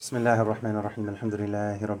بسم الله الرحمن الرحيم الحمد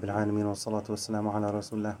لله رب العالمين والصلاة والسلام على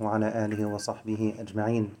رسول الله وعلى آله وصحبه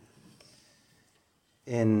أجمعين.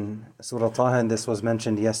 In Surah Taha, and this was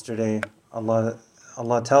mentioned yesterday, Allah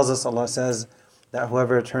tells us, Allah says that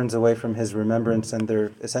whoever turns away from His remembrance, and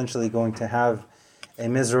they're essentially going to have a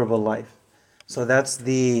miserable life. So that's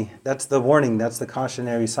the warning, that's the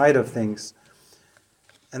cautionary side of things.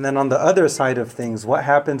 And then on the other side of things, what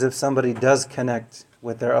happens if somebody does connect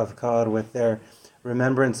with their adhkar, with their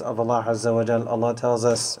remembrance of Allah Azza wa Jal? Allah tells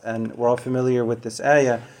us, and we're all familiar with this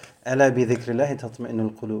ayah, أَلَا بِذِكْرِ اللَّهِ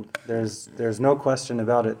تَطْمَئِنُّ الْقُلُوبِ. There's no question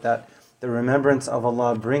about it, that the remembrance of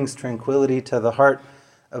Allah brings tranquility to the heart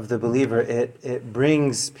of the believer. It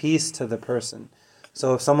brings peace to the person.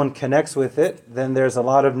 So if someone connects with it, then there's a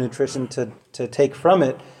lot of nutrition to take from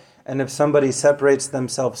it. And if somebody separates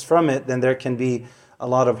themselves from it, then there can be a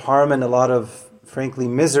lot of harm and a lot of, frankly,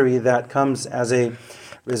 misery that comes as a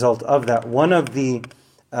result of that. One of the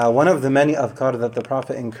many adhkar that the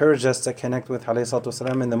Prophet encouraged us to connect with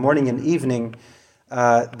ﷺ in the morning and evening,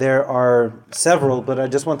 there are several, but I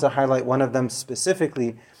just want to highlight one of them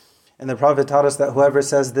specifically. And the Prophet taught us that whoever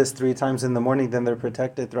says this 3 times in the morning, then they're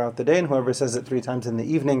protected throughout the day, and whoever says it 3 times in the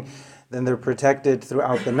evening, then they're protected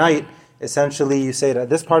throughout the night. Essentially, you say it at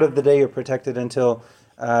this part of the day, you're protected until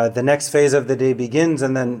the next phase of the day begins,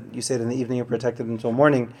 and then you say it in the evening, you're protected until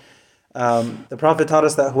morning. The Prophet taught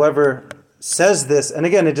us that whoever says this, and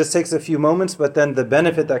again, it just takes a few moments, but then the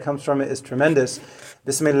benefit that comes from it is tremendous.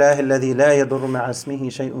 Bismillah alladhi la yadurru ma'a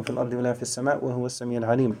ismihi shay'un fil ardi wa la fis sama' wa huwa as-sami'ul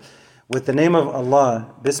 'alim. With the name of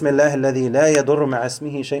Allah, Bismillah alladhi la yadurru ma'a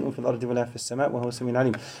ismihi shay'un fil ardi wa la fis sama' wa huwa as-sami'ul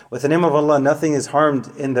 'alim. With the name of Allah, nothing is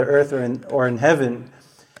harmed in the earth or in heaven.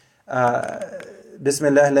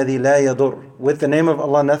 Bismillah alladhi la yadur. With the name of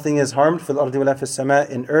Allah, nothing is harmed fil ardi wa la fis sama',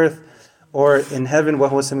 in earth or in heaven, wa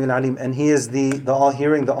huwa as-sami'ul 'alim, and He is the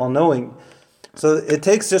all-hearing, the all-knowing. So it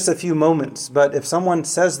takes just a few moments, but if someone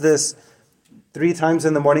says this 3 times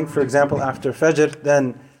in the morning, for example, after Fajr,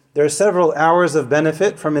 then there are several hours of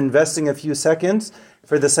benefit from investing a few seconds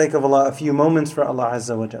for the sake of Allah, a few moments for Allah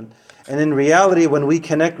Azza wa Jal. And in reality, when we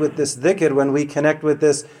connect with this dhikr, when we connect with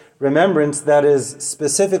this remembrance that is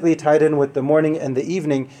specifically tied in with the morning and the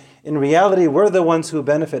evening, in reality, we're the ones who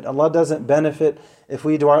benefit. Allah doesn't benefit if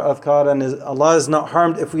we do our adhkar, and Allah is not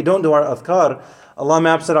harmed if we don't do our adhkar. Allah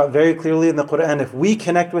maps it out very clearly in the Quran. If we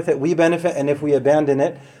connect with it, we benefit, and if we abandon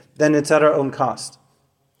it, then it's at our own cost.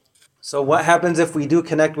 So what happens if we do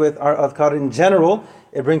connect with our adhkar in general?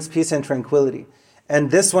 It brings peace and tranquility.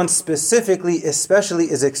 And this one specifically, especially,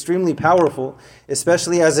 is extremely powerful,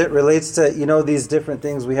 especially as it relates to, these different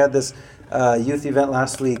things. We had this youth event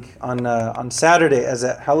last week on Saturday as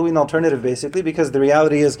a Halloween alternative, basically, because the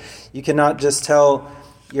reality is you cannot just tell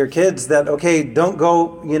your kids that, okay, don't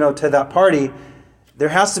go, to that party. There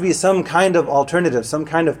has to be some kind of alternative, some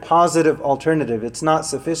kind of positive alternative. It's not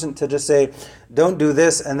sufficient to just say, don't do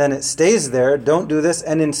this, and then it stays there. Don't do this,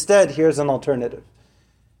 and instead, here's an alternative.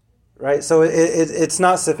 Right? So it's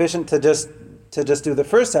not sufficient to just do the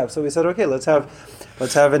first half. So we said, okay, let's have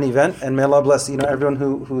an event, and may Allah bless everyone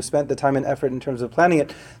who spent the time and effort in terms of planning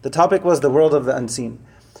it. The topic was the world of the unseen.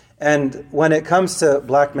 And when it comes to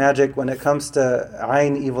black magic, when it comes to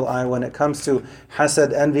ayn, evil eye, when it comes to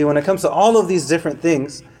hasad, envy, when it comes to all of these different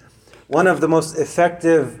things, one of the most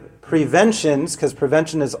effective preventions, because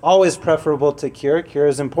prevention is always preferable to cure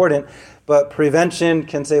is important, but prevention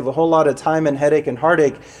can save a whole lot of time and headache and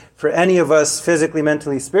heartache for any of us physically,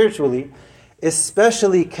 mentally, spiritually,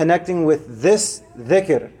 especially connecting with this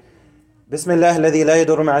dhikr. Bismillah alladhi la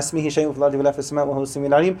yadurru ma'a ismihi shay'un fil ardi wa la fis sama' wa huwa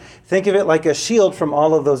as-sami'ul 'alim. Think of it like a shield from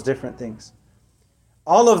all of those different things.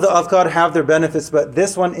 All of the adhkar have their benefits, but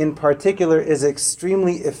this one in particular is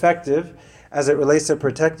extremely effective as it relates to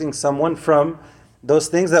protecting someone from those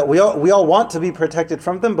things that we all want to be protected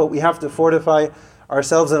from them, but we have to fortify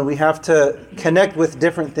ourselves and we have to connect with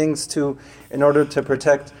different things in order to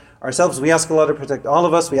protect ourselves. We ask Allah to protect all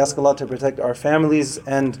of us. We ask Allah to protect our families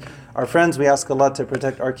and our friends. We ask Allah to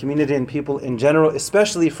protect our community and people in general,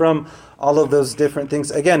 especially from all of those different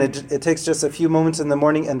things. Again, it takes just a few moments in the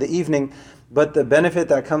morning and the evening, but the benefit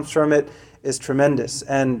that comes from it is tremendous.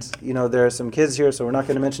 And, there are some kids here, so we're not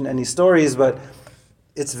going to mention any stories, but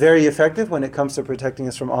it's very effective when it comes to protecting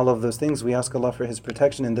us from all of those things. We ask Allah for His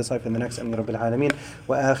protection in this life and the next. Amin Rabbil Alameen.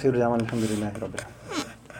 Wa akhiru da'wana alhamdulillahi Rabbil Alameen.